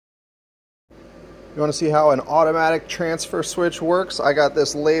You want to see how an automatic transfer switch works? I got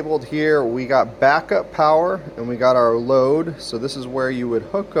this labeled here. We got backup power and we got our load. So this is where you would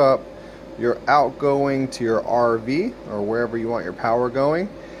hook up your outgoing to your RV or wherever you want your power going.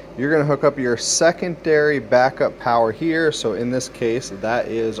 You're going to hook up your secondary backup power here. So in this case, that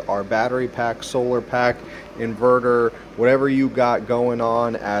is our battery pack, solar pack, inverter, whatever you got going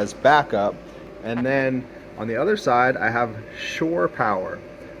on as backup. And then on the other side, I have shore power.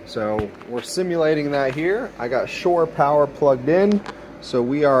 So we're simulating that here. I got shore power plugged in, so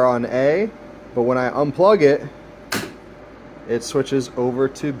we are on A, but when I unplug it, it switches over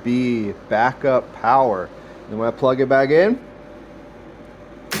to B, backup power. And when I plug it back in,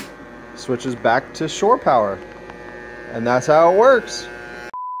 it switches back to shore power. And that's how it works.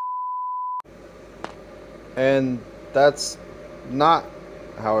 And that's not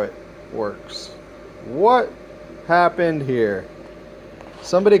how it works. What happened here?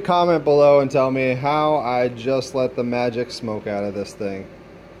 Somebody comment below and tell me how I just let the magic smoke out of this thing.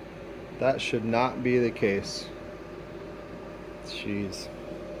 That should not be the case. Jeez.